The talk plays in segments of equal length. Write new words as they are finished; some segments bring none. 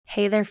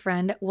Hey there,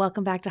 friend.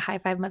 Welcome back to High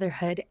Five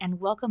Motherhood, and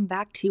welcome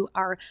back to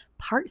our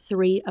part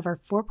 3 of our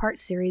 4-part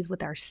series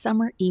with our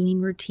summer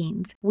evening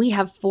routines. We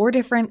have 4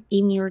 different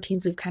evening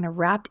routines we've kind of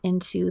wrapped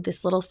into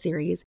this little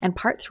series, and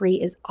part 3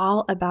 is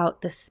all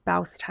about the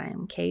spouse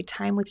time, okay?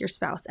 Time with your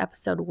spouse.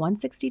 Episode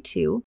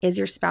 162 is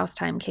your spouse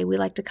time, okay? We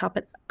like to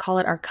call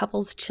it our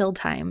couples chill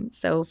time.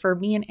 So for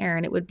me and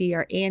Aaron, it would be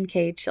our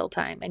A&K chill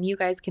time, and you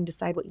guys can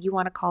decide what you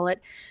want to call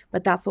it,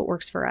 but that's what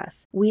works for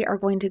us. We are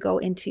going to go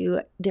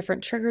into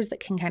different triggers that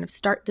can kind of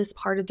start this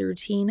part of the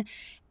routine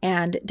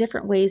and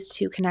different ways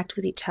to connect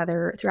with each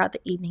other throughout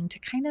the evening to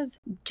kind of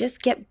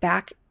just get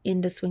back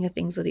into swing of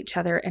things with each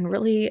other and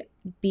really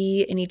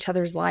be in each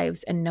other's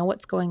lives and know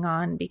what's going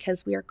on,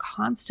 because we are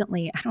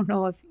constantly, I don't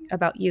know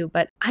about you,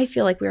 but I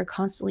feel like we are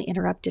constantly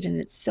interrupted, and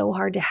it's so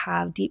hard to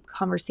have deep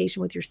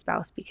conversation with your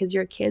spouse because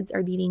your kids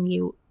are needing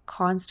you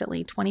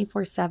constantly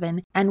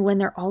 24/7. And when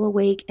they're all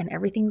awake and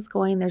everything's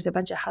going, there's a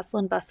bunch of hustle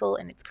and bustle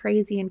and it's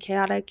crazy and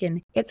chaotic,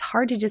 and it's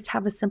hard to just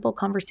have a simple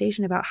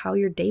conversation about how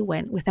your day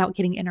went without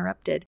getting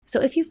interrupted.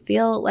 So if you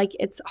feel like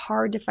it's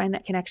hard to find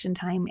that connection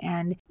time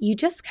and you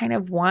just kind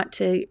of want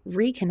to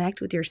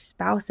reconnect with your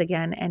spouse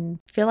again and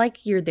feel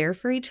like you're there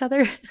for each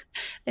other,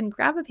 then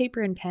grab a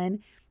paper and pen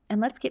and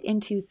let's get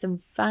into some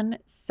fun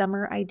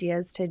summer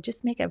ideas to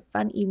just make a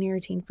fun evening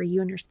routine for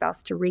you and your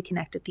spouse to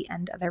reconnect at the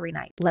end of every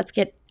night. Let's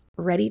get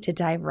ready to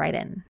dive right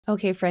in.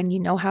 Okay, friend, you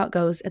know how it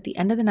goes. At the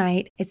end of the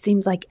night, it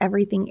seems like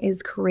everything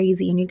is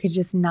crazy and you could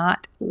just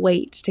not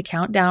wait to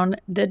count down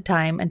the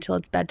time until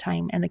it's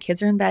bedtime and the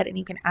kids are in bed and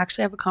you can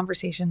actually have a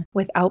conversation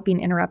without being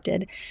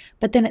interrupted.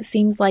 But then it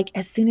seems like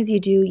as soon as you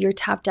do, you're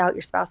tapped out,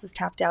 your spouse is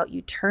tapped out,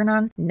 you turn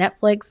on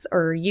Netflix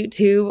or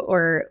YouTube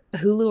or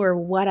Hulu or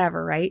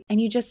whatever, right?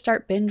 And you just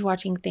start binge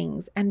watching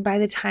things. And by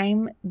the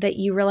time that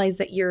you realize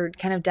that you're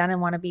kind of done and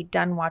want to be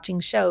done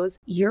watching shows,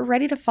 you're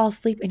ready to fall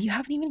asleep and you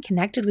haven't even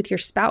connected with your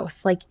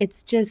spouse. Like,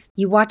 it's just,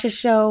 you watch a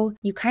show,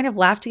 you kind of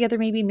laugh together,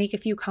 maybe make a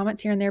few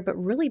comments here and there, but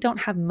really don't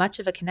have much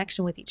of a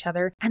connection with each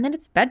other. And then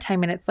it's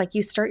bedtime and it's like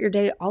you start your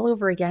day all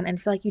over again and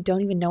feel like you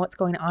don't even know what's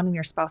going on in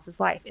your spouse's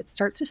life. It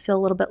starts to feel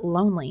a little bit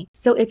lonely.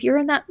 So if you're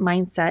in that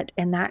mindset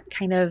and that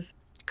kind of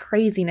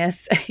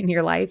craziness in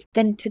your life,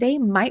 then today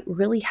might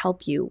really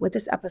help you with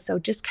this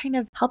episode, just kind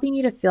of helping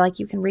you to feel like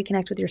you can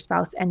reconnect with your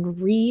spouse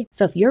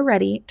so if you're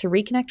ready to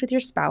reconnect with your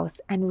spouse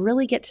and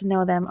really get to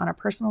know them on a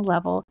personal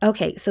level.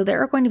 Okay, so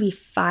there are going to be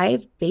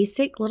 5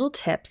 basic little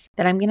tips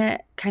that I'm going to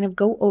kind of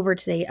go over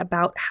today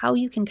about how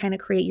you can kind of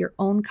create your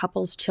own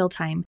couples chill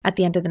time at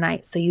the end of the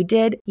night. So you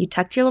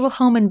tucked your little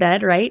home in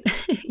bed, right?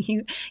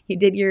 you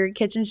did your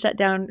kitchen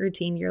shutdown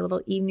routine, your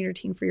little evening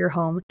routine for your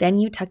home. Then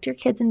you tucked your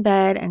kids in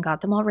bed and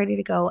got them all ready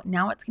to go.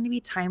 Now it's going to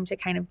be time to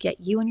kind of get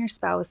you and your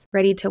spouse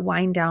ready to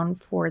wind down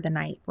for the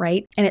night,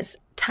 right? And it's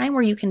time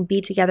where you can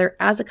be together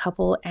as a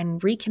couple and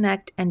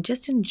reconnect and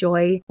just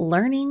enjoy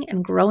learning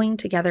and growing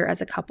together as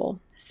a couple.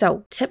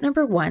 So tip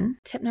number one,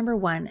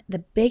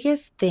 the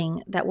biggest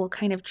thing that will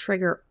kind of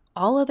trigger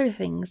all other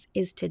things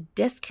is to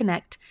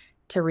disconnect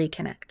to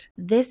reconnect.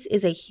 This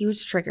is a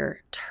huge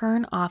trigger.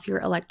 Turn off your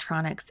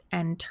electronics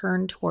and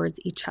turn towards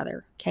each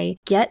other, okay?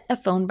 Get a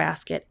phone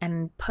basket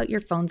and put your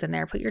phones in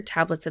there, put your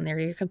tablets in there,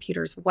 your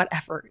computers,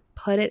 whatever.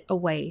 Put it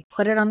away.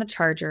 Put it on the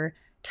charger.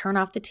 Turn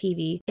off the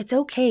TV. It's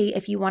okay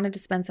if you wanted to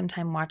spend some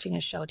time watching a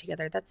show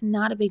together. That's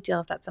not a big deal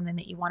if that's something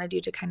that you want to do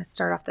to kind of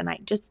start off the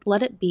night. Just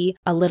let it be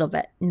a little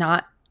bit,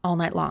 not all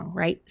night long,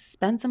 right?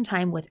 Spend some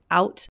time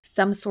without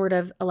some sort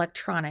of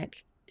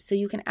electronic so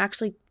you can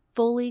actually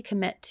fully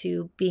commit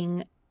to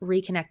being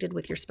reconnected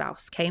with your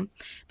spouse, okay?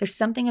 There's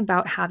something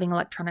about having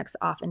electronics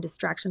off and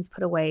distractions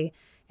put away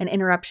and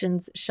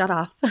interruptions shut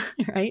off,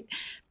 right?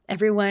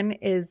 Everyone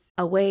is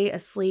away,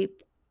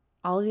 asleep,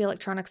 all of the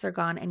electronics are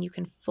gone, and you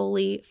can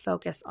fully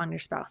focus on your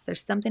spouse.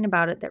 There's something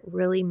about it that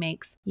really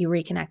makes you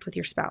reconnect with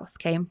your spouse,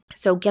 okay?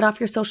 So get off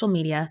your social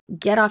media,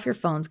 get off your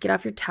phones, get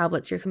off your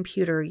tablets, your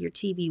computer, your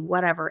TV,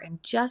 whatever,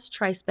 and just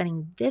try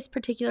spending this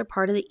particular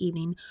part of the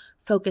evening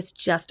focused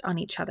just on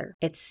each other.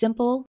 It's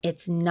simple.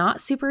 It's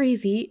not super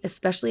easy,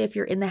 especially if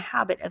you're in the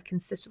habit of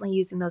consistently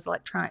using those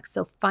electronics.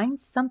 So find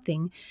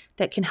something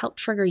that can help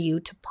trigger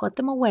you to put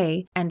them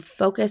away and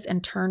focus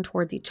and turn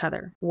towards each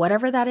other.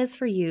 Whatever that is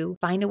for you,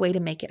 find a way to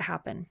make it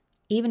happen.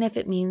 Even if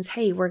it means,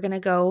 hey, we're going to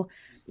go,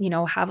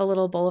 have a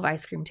little bowl of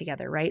ice cream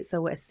together, right?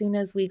 So as soon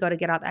as we go to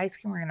get out the ice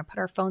cream, we're going to put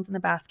our phones in the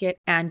basket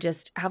and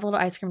just have a little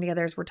ice cream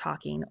together as we're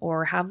talking,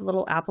 or have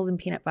little apples and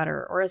peanut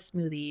butter or a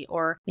smoothie,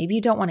 or maybe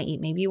you don't want to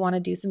eat. Maybe you want to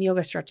do some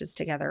yoga stretches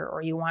together,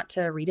 or you want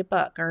to read a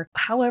book, or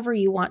however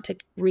you want to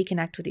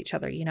reconnect with each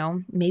other,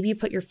 Maybe you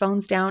put your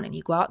phones down and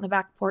you go out on the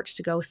back porch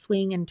to go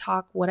swing and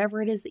talk,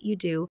 whatever it is that you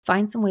do.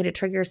 Find some way to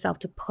trigger yourself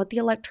to put the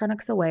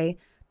electronics away,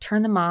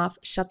 turn them off,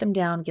 shut them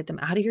down, get them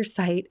out of your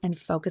sight, and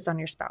focus on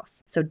your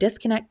spouse. So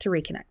disconnect to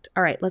reconnect.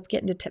 All right, let's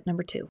get into tip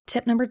number 2.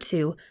 Tip number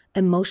 2,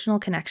 emotional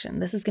connection.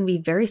 This is going to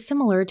be very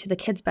similar to the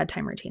kids'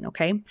 bedtime routine,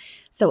 okay?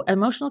 So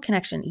emotional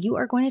connection, you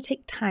are going to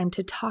take time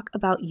to talk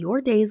about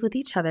your days with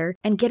each other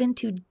and get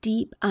into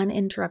deep,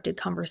 uninterrupted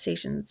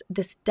conversations.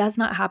 This does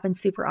not happen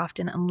super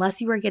often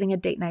unless you are getting a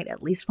date night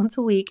at least once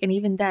a week. And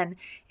even then,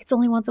 it's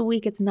only once a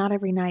week. It's not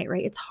every night,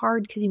 right? It's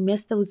hard because you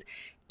miss those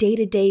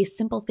day-to-day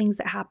simple things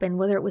that happen,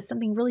 whether it was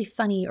something really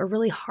funny or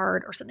really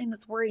hard or something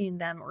that's worrying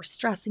them or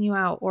stressing you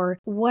out or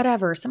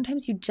whatever.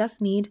 Sometimes you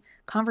just need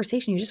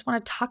conversation. You just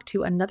want to talk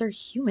to another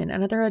human,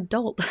 another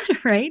adult,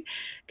 right?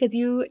 Because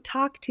you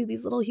talk to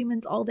these little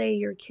humans all day,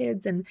 your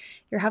kids, and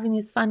you're having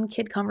these fun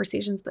kid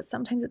conversations, but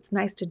sometimes it's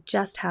nice to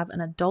just have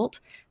an adult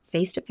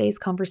face-to-face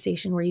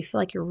conversation where you feel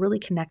like you're really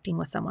connecting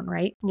with someone,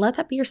 right? Let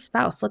that be your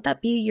spouse. Let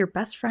that be your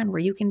best friend where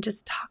you can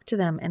just talk to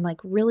them and like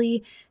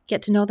really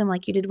get to know them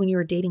like you did when you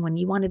were dating, when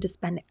you wanted to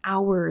spend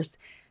hours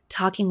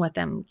talking with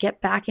them.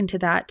 Get back into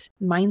that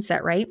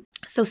mindset, right?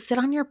 So sit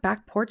on your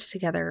back porch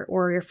together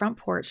or your front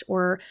porch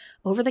or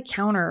over the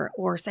counter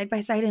or side by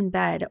side in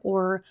bed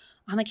or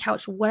on the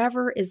couch,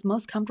 whatever is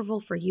most comfortable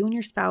for you and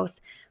your spouse.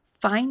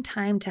 Find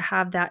time to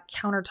have that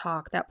counter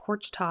talk, that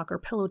porch talk or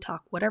pillow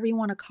talk, whatever you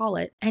want to call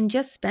it, and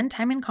just spend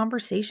time in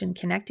conversation,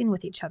 connecting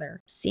with each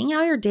other, seeing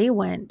how your day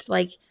went.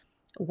 Like,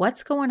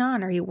 what's going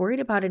on? Are you worried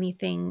about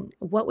anything?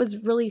 What was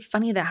really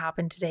funny that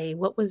happened today?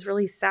 What was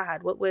really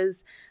sad? What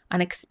was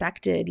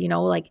unexpected?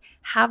 Like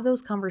have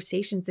those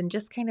conversations and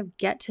just kind of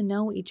get to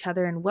know each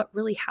other and what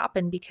really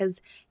happened,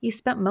 because you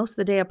spent most of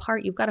the day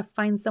apart. You've got to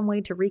find some way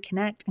to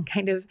reconnect and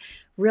kind of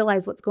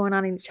realize what's going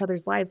on in each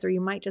other's lives, or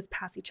you might just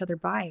pass each other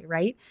by,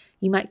 right?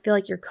 You might feel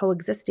like you're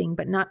coexisting,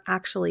 but not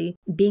actually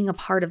being a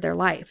part of their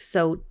life.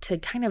 So to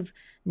kind of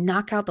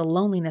knock out the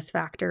loneliness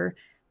factor,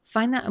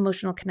 find that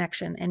emotional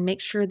connection and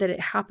make sure that it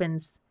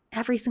happens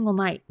every single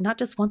night, not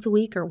just once a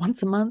week or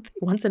once a month,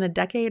 once in a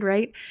decade,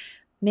 right?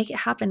 Make it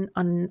happen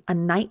on a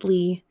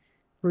nightly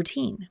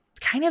routine.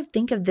 Kind of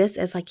think of this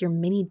as like your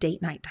mini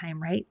date night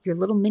time, right? Your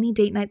little mini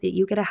date night that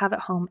you get to have at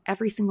home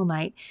every single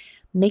night.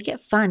 Make it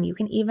fun. You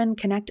can even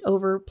connect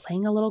over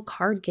playing a little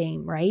card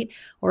game, right?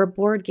 Or a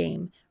board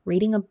game,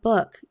 reading a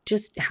book,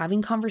 just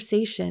having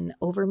conversation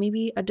over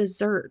maybe a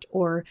dessert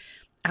or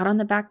out on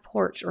the back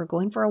porch or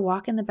going for a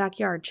walk in the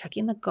backyard,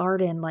 checking the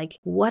garden, like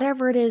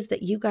whatever it is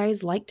that you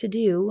guys like to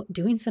do,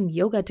 doing some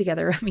yoga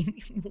together. I mean,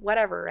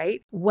 whatever,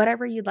 right?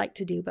 Whatever you'd like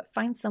to do, but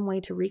find some way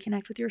to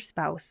reconnect with your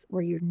spouse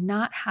where you're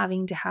not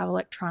having to have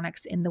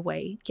electronics in the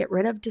way. Get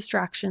rid of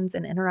distractions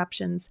and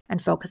interruptions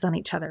and focus on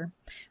each other.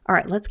 All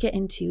right, let's get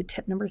into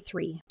tip number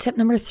 3. Tip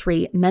number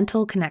 3,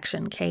 mental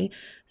connection, okay?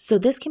 So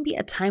this can be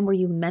a time where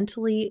you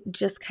mentally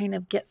just kind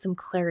of get some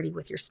clarity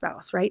with your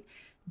spouse, right?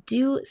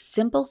 Do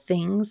simple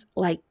things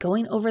like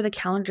going over the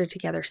calendar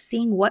together,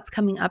 seeing what's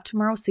coming up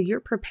tomorrow so you're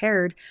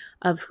prepared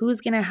of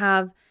who's going to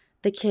have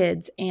the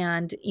kids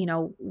and,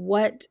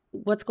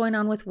 what's going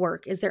on with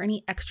work. Is there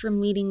any extra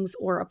meetings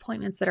or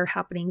appointments that are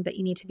happening that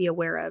you need to be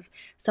aware of?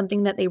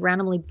 Something that they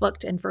randomly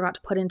booked and forgot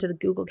to put into the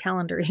Google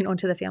Calendar,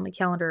 into the family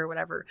calendar or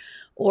whatever.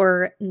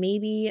 Or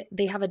maybe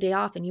they have a day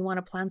off and you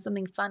want to plan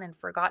something fun and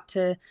forgot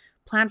to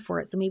plan for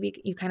it. So maybe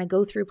you kind of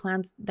go through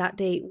plans that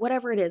day,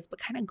 whatever it is, but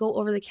kind of go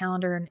over the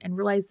calendar and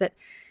realize that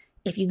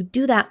if you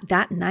do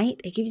that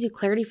night, it gives you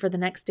clarity for the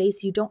next day.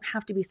 So you don't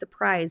have to be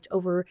surprised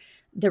over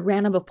the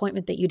random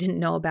appointment that you didn't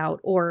know about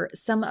or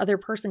some other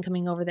person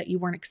coming over that you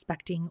weren't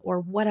expecting or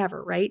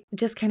whatever, right?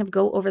 Just kind of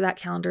go over that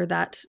calendar,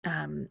 that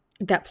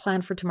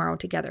plan for tomorrow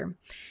together.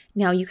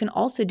 Now, you can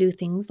also do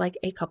things like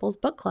a couples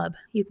book club.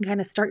 You can kind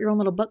of start your own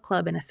little book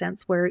club in a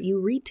sense where you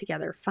read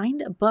together.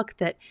 Find a book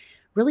that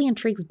really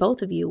intrigues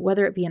both of you,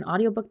 whether it be an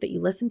audiobook that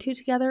you listen to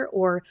together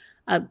or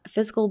a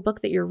physical book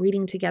that you're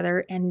reading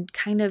together, and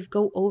kind of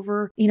go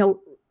over,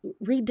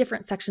 read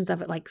different sections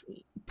of it. Like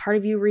part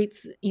of you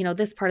reads,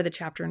 this part of the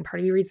chapter and part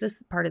of you reads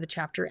this part of the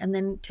chapter. And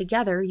then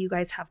together you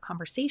guys have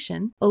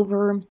conversation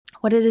over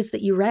what it is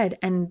that you read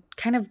and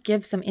kind of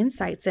give some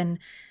insights and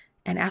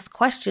ask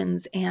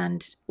questions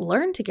and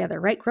learn together,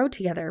 right? Grow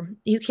together.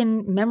 You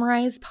can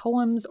memorize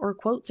poems or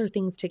quotes or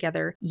things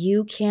together.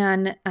 You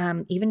can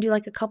even do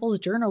like a couples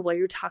journal where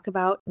you talk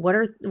about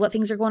what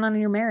things are going on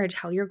in your marriage,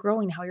 how you're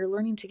growing, how you're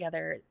learning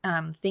together,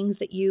 things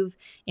that you've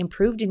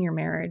improved in your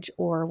marriage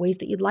or ways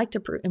that you'd like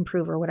to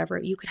improve or whatever.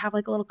 You could have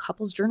like a little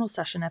couples journal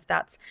session if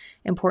that's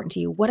important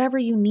to you. Whatever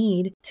you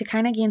need to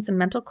kind of gain some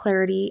mental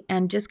clarity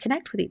and just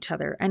connect with each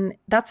other. And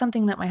that's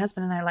something that my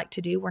husband and I like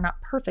to do. We're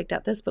not perfect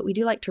at this, but we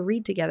do like to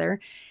read together.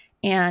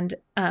 And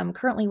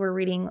currently we're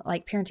reading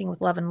like Parenting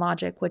with Love and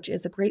Logic, which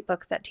is a great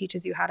book that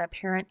teaches you how to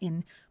parent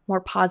in more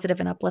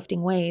positive and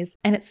uplifting ways.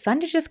 And it's fun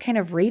to just kind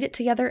of read it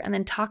together and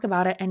then talk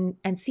about it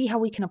and see how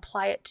we can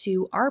apply it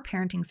to our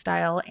parenting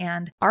style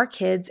and our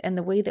kids and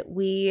the way that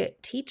we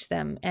teach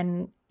them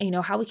and,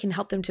 how we can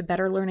help them to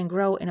better learn and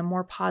grow in a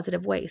more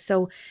positive way.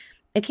 So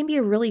it can be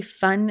a really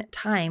fun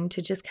time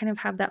to just kind of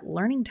have that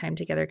learning time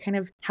together, kind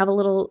of have a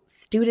little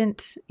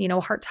student,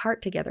 heart to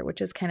heart together,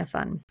 which is kind of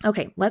fun.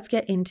 Okay, let's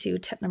get into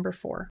tip number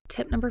 4.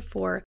 Tip number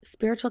 4,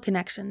 spiritual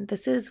connection.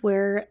 This is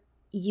where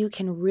you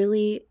can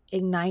really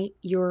ignite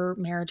your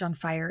marriage on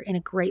fire in a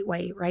great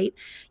way, right?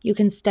 You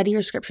can study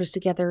your scriptures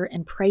together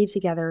and pray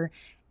together,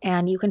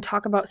 and you can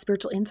talk about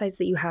spiritual insights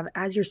that you have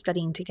as you're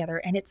studying together.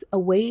 And it's a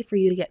way for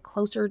you to get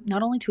closer,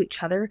 not only to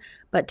each other,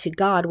 but to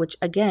God, which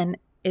again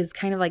is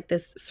kind of like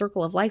this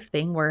circle of life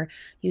thing where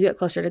you get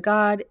closer to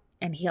God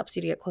and He helps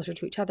you to get closer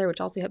to each other, which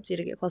also helps you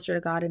to get closer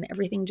to God. And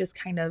everything just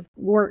kind of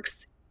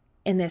works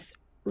in this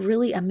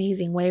really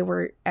amazing way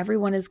where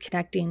everyone is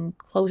connecting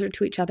closer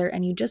to each other,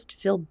 and you just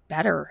feel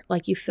better.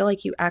 Like you feel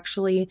like you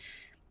actually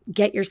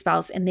get your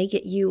spouse and they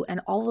get you,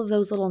 and all of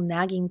those little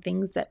nagging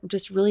things that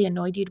just really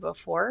annoyed you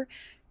before.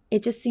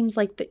 It just seems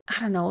like I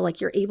don't know,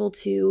 like you're able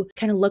to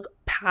kind of look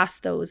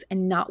past those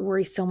and not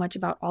worry so much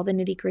about all the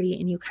nitty gritty,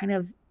 and you kind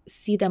of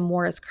see them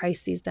more as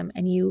Christ sees them,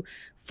 and you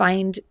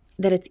find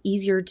that it's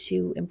easier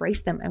to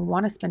embrace them and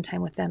want to spend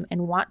time with them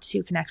and want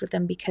to connect with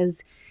them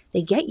because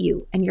they get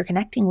you and you're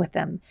connecting with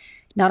them.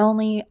 Not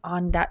only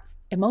on that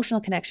emotional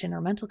connection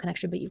or mental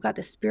connection, but you've got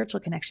this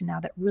spiritual connection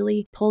now that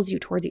really pulls you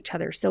towards each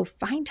other. So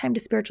find time to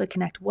spiritually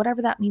connect,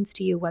 whatever that means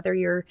to you, whether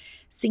you're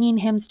singing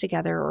hymns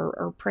together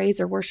or praise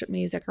or worship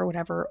music or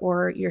whatever,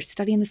 or you're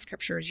studying the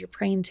scriptures, you're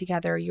praying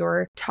together,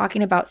 you're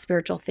talking about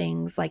spiritual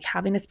things, like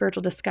having a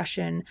spiritual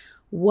discussion,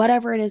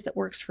 whatever it is that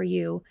works for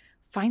you.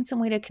 Find some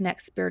way to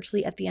connect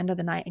spiritually at the end of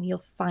the night, and you'll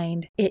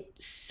find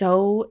it's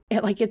so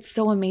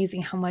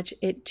amazing how much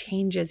it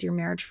changes your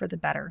marriage for the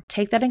better.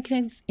 Take that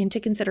into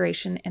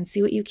consideration and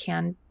see what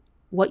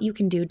you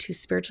can do to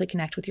spiritually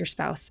connect with your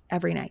spouse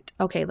every night.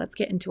 Okay, let's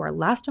get into our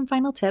last and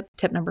final tip,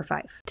 tip number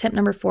 5. Tip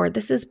number 4,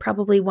 this is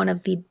probably one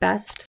of the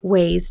best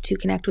ways to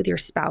connect with your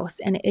spouse,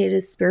 and it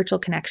is spiritual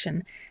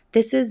connection.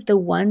 This is the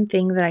one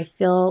thing that I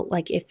feel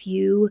like if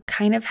you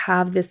kind of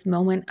have this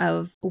moment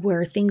of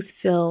where things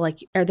feel like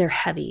they're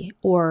heavy,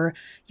 or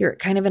you're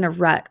kind of in a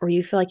rut, or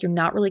you feel like you're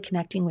not really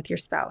connecting with your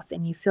spouse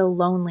and you feel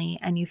lonely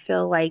and you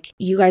feel like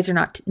you guys are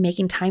not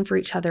making time for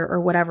each other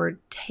or whatever,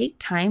 take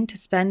time to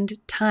spend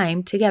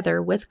time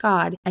together with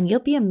God, and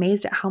you'll be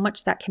amazed at how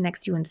much that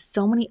connects you in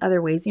so many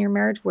other ways in your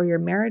marriage, where your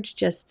marriage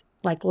just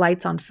like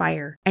lights on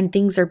fire and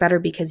things are better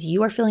because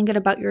you are feeling good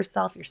about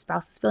yourself, your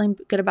spouse is feeling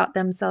good about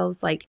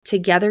themselves. Like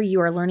together you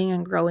are learning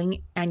and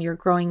growing, and you're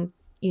growing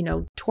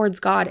towards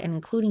God and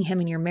including Him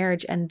in your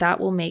marriage, and that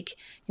will make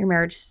your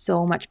marriage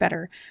so much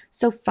better.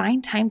 So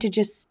find time to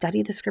just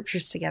study the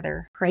scriptures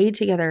together, pray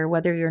together,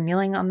 whether you're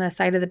kneeling on the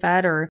side of the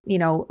bed or,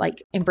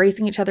 like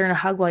embracing each other in a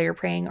hug while you're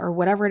praying, or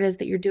whatever it is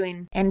that you're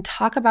doing, and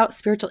talk about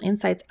spiritual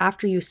insights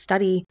after you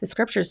study the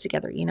scriptures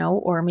together,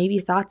 or maybe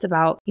thoughts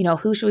about,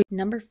 who should we.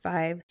 Number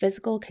 5,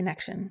 physical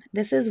connection.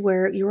 This is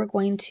where you are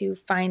going to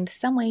find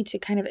some way to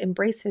kind of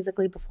embrace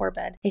physically before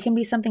bed. It can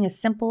be something as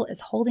simple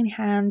as holding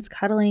hands,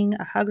 cuddling,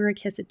 a hug or a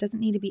kiss. It doesn't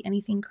need to be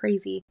anything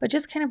crazy, but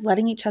just kind of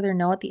letting each other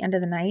know at the end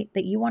of the night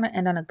that you want to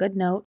end on a good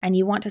note and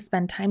you want to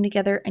spend time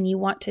together and you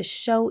want to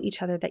show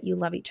each other that you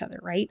love each other,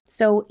 right?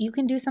 So you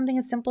can do something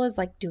as simple as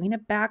like doing a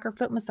back or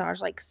foot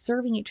massage, like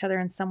serving each other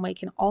in some way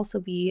can also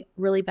be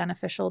really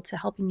beneficial to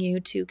helping you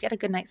to get a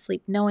good night's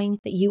sleep, knowing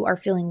that you are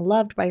feeling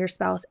loved by your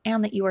spouse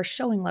and that you are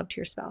showing love to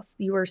your spouse.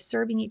 You are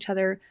serving each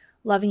other,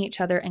 loving each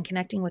other, and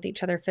connecting with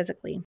each other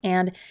physically.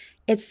 And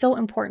it's so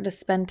important to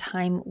spend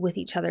time with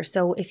each other.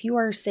 So if you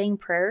are saying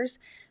prayers,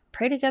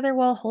 pray together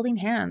while holding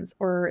hands,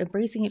 or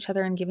embracing each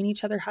other and giving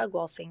each other a hug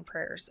while saying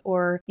prayers.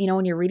 Or,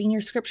 when you're reading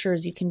your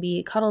scriptures, you can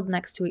be cuddled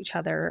next to each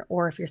other.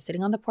 Or if you're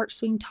sitting on the porch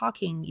swing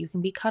talking, you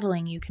can be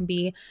cuddling, you can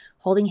be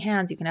holding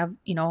hands, you can have,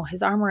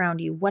 his arm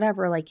around you,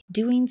 whatever, like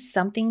doing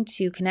something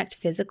to connect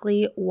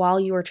physically while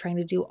you are trying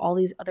to do all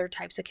these other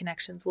types of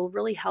connections will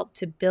really help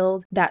to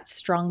build that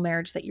strong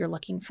marriage that you're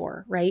looking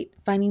for, right?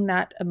 Finding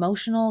that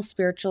emotional,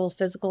 spiritual,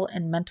 physical,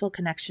 and mental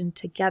connection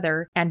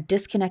together and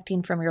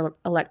disconnecting from your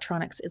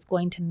electronics is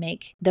going to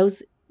make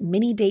those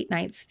mini date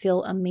nights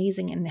feel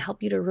amazing and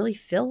help you to really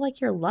feel like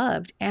you're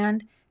loved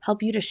and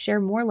help you to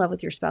share more love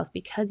with your spouse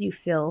because you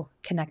feel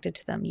connected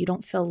to them. You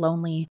don't feel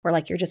lonely or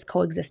like you're just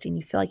coexisting.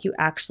 You feel like you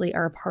actually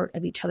are a part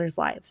of each other's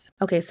lives.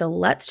 Okay, so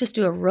let's just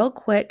do a real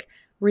quick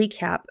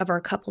recap of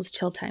our couples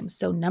chill time.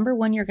 So number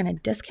 1, you're going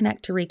to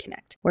disconnect to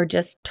reconnect. We're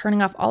just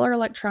turning off all our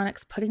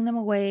electronics, putting them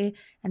away,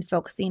 and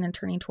focusing and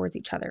turning towards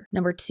each other.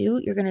 Number 2,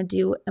 you're going to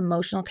do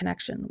emotional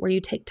connection, where you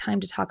take time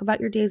to talk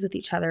about your days with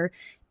each other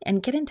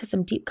and get into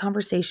some deep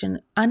conversation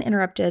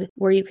uninterrupted,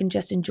 where you can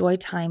just enjoy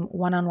time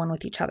one-on-one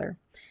with each other.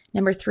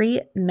 Number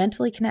 3,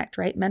 mentally connect,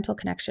 right? Mental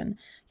connection.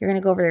 You're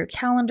going to go over your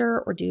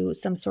calendar or do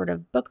some sort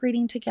of book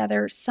reading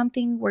together,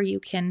 something where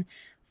you can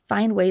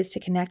find ways to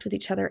connect with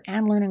each other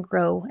and learn and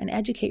grow and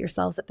educate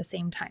yourselves at the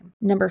same time.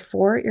 Number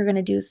 4, you're going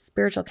to do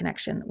spiritual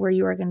connection, where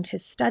you are going to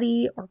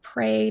study or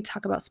pray,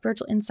 talk about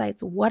spiritual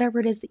insights, whatever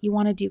it is that you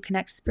want to do,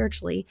 connect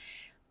spiritually,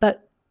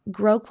 but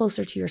grow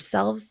closer to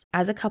yourselves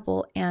as a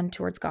couple and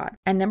towards God.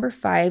 And number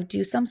 5,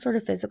 do some sort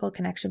of physical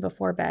connection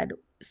before bed.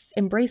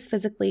 Embrace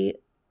physically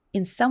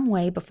in some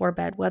way before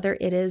bed, whether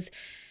it is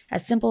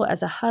as simple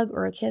as a hug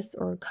or a kiss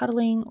or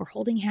cuddling or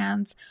holding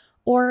hands,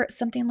 or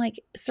something like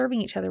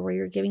serving each other where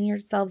you're giving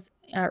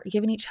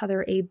each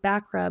other a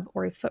back rub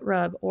or a foot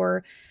rub,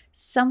 or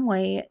some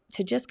way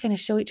to just kind of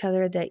show each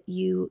other that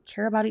you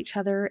care about each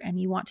other and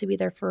you want to be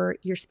there for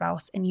your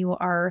spouse and you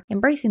are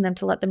embracing them,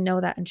 to let them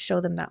know that and show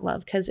them that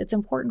love. Because it's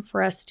important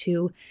for us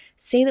to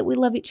say that we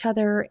love each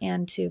other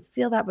and to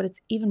feel that, but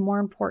it's even more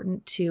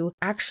important to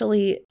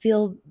actually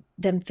feel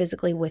them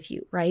physically with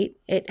you, right?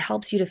 It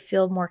helps you to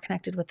feel more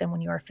connected with them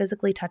when you are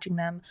physically touching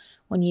them,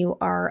 when you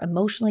are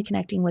emotionally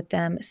connecting with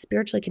them,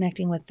 spiritually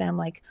connecting with them,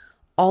 like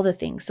all the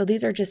things. So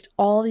these are just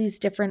all these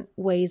different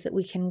ways that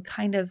we can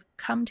kind of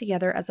come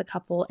together as a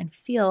couple and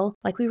feel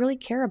like we really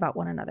care about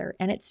one another.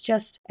 And it's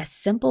just a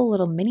simple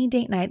little mini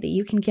date night that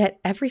you can get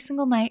every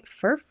single night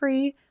for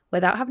free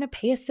without having to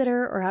pay a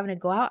sitter or having to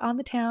go out on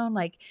the town.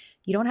 Like,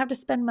 you don't have to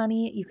spend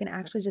money. You can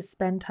actually just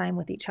spend time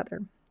with each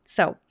other.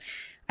 So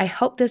I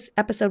hope this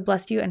episode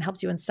blessed you and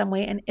helped you in some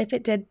way. And if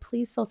it did,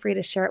 please feel free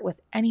to share it with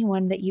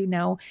anyone that you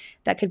know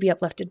that could be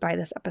uplifted by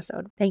this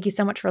episode. Thank you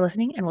so much for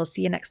listening, and we'll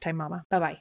see you next time, Mama. Bye-bye.